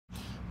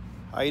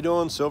How you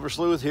doing? Silver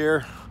Sleuth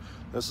here.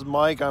 This is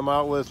Mike. I'm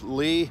out with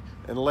Lee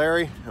and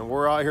Larry, and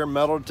we're out here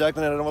metal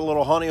detecting at a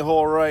little honey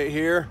hole right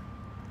here.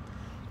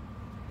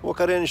 We'll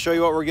cut in and show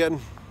you what we're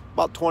getting.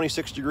 About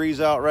 26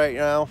 degrees out right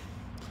now.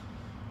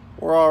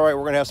 We're all right.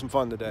 We're gonna have some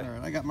fun today. All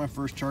right, I got my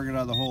first target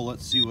out of the hole.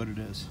 Let's see what it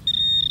is.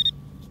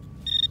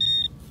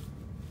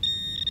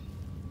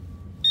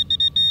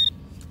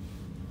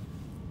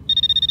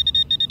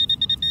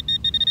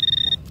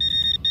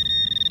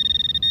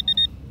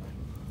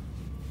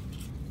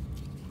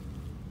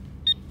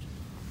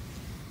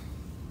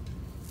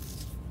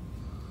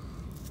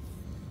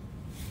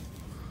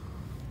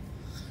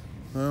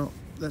 Well,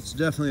 that's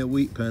definitely a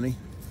wheat penny.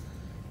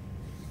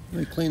 Let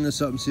me clean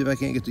this up and see if I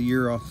can't get the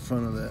ear off the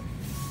front of that.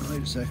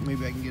 Wait a second,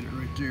 maybe I can get it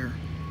right there.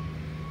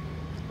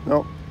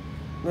 Nope.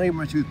 I'll get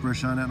my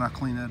toothbrush on that and I'll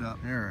clean that up.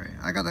 All right,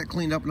 I got that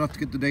cleaned up enough to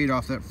get the date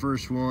off that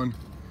first one.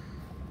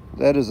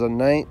 That is a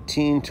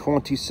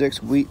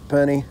 1926 wheat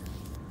penny.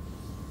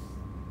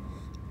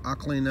 I'll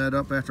clean that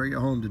up after I get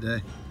home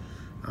today.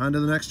 On to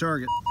the next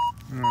target.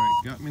 All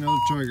right, got me another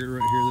target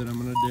right here that I'm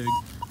gonna dig.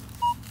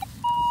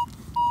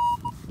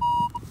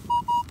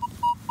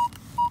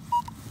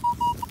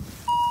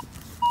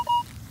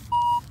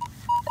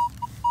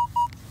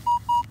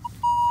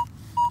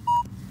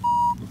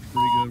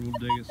 We'll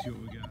dig it, see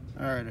what we got.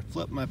 All right, I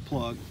flipped my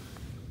plug.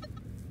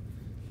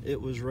 It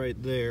was right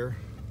there.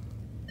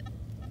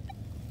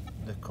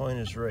 The coin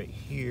is right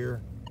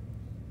here.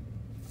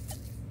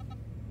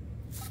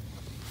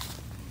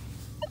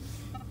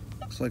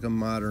 Looks like a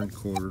modern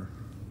quarter.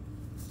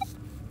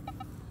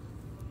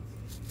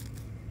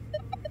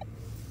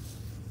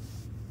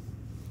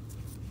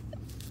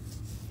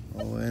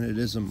 Oh, and it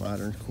is a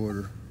modern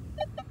quarter.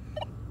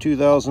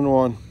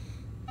 2001.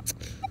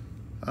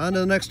 On to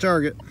the next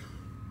target.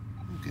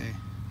 Okay,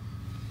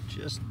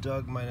 just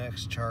dug my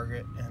next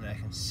target and I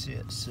can see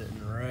it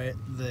sitting right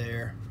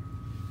there.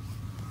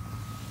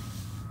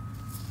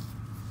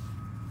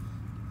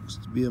 Looks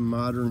to be a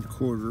modern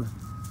quarter.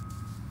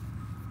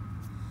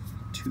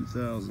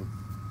 2000.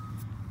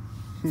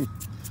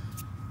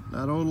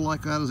 Not old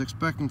like I was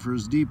expecting for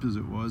as deep as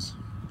it was.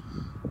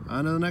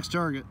 On to the next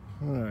target.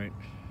 All right,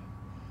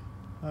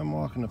 I'm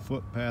walking a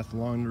footpath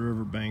along the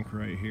riverbank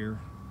right here.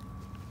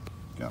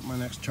 Got my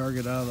next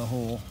target out of the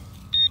hole.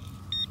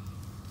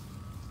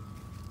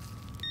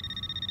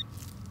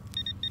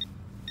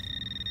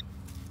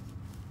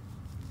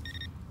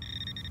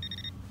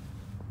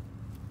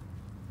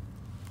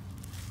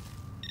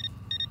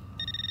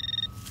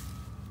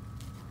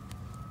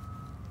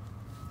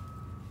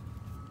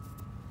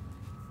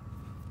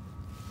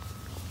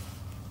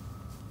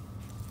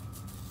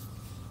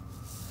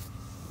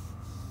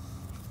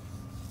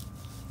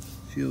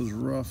 Feels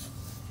rough,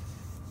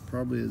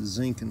 probably a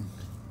zinking.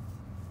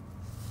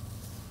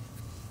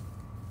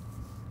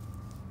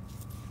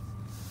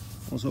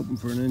 I was hoping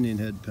for an Indian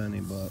head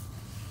penny, but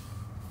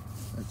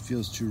that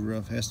feels too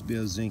rough. Has to be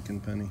a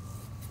zinking penny.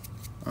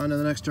 On to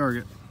the next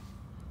target.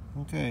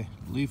 Okay,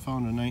 Lee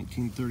found a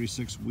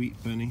 1936 wheat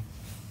penny.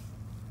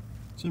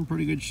 It's in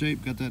pretty good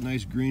shape, got that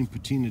nice green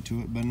patina to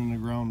it, been in the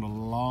ground a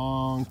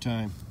long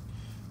time.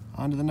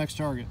 On to the next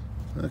target.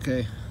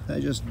 Okay, I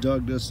just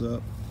dug this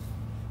up.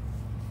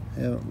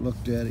 Haven't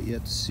looked at it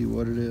yet to see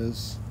what it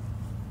is.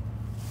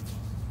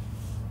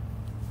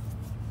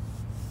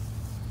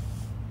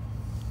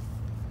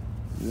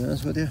 To be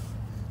honest with you,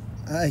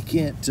 I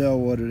can't tell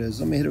what it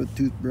is. Let me hit it with a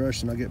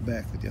toothbrush and I'll get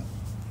back with you.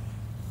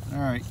 All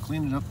right,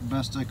 cleaned it up the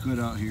best I could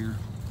out here.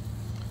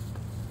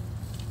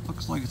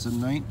 Looks like it's a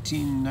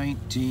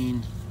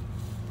 1919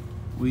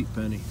 wheat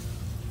penny.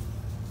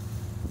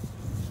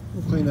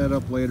 We'll clean that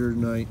up later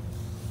tonight.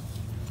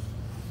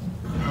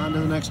 On to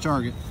the next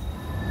target.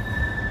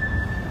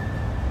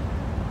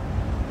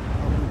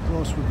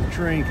 Close with the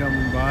train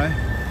coming by.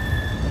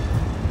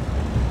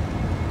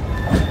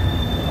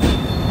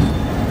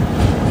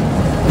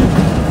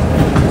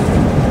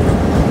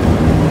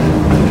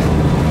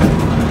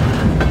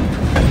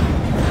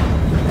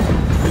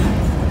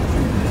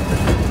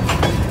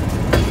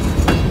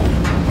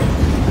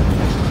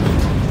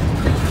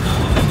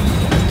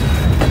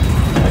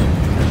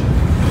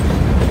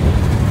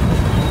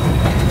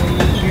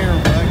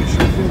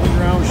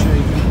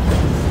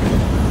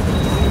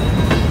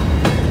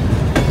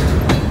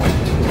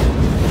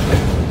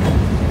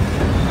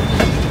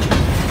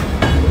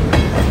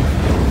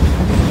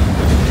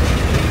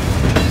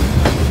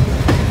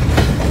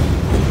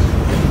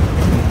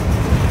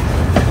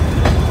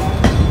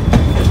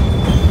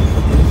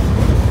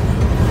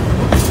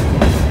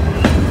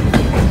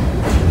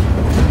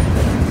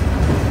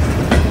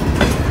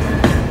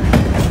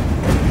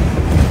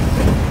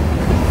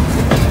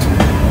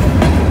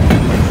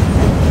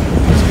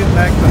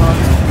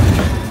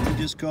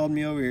 Called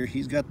me over here.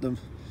 He's got the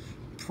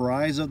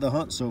prize of the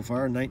hunt so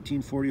far,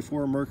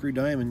 1944 mercury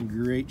diamond,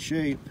 great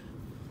shape.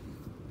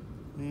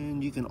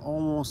 And you can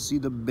almost see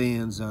the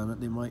bands on it.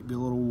 They might be a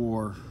little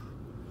wore.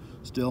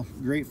 Still,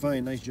 great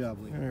find. Nice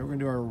job, Lee. All right, we're gonna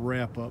do our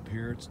wrap up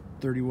here. It's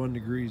 31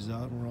 degrees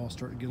out and we're all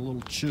starting to get a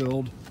little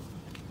chilled.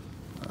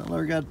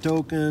 I got a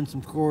token,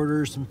 some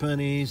quarters, some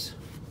pennies,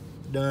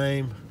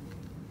 dime,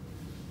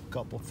 a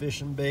couple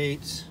fishing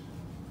baits.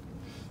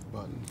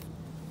 Button.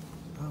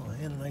 Oh,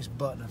 and a nice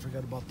button. I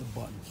forgot about the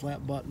button.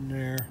 Flat button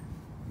there.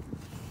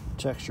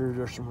 Texture,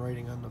 there's some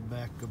writing on the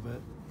back of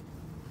it.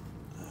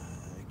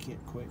 I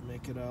can't quite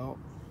make it out.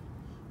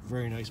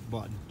 Very nice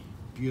button.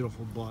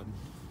 Beautiful button.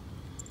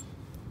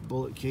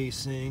 Bullet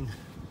casing.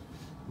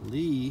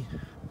 Lee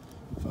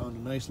found a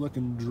nice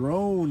looking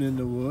drone in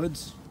the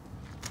woods.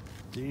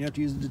 Didn't have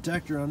to use a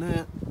detector on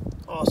that.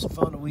 Also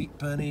found a wheat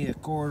penny, a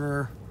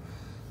quarter.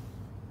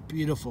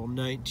 Beautiful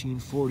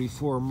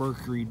 1944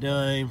 mercury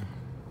dime.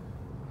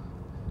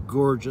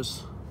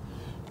 Gorgeous.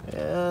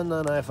 And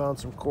then I found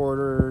some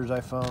quarters.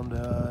 I found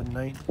a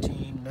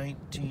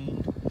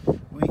 1919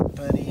 wheat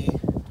penny,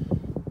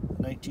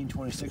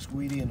 1926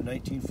 Wheatie, and a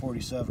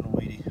 1947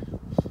 Wheatie.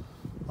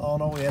 All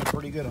in all, we had a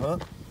pretty good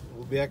hunt.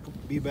 We'll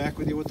be back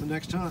with you with the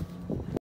next hunt.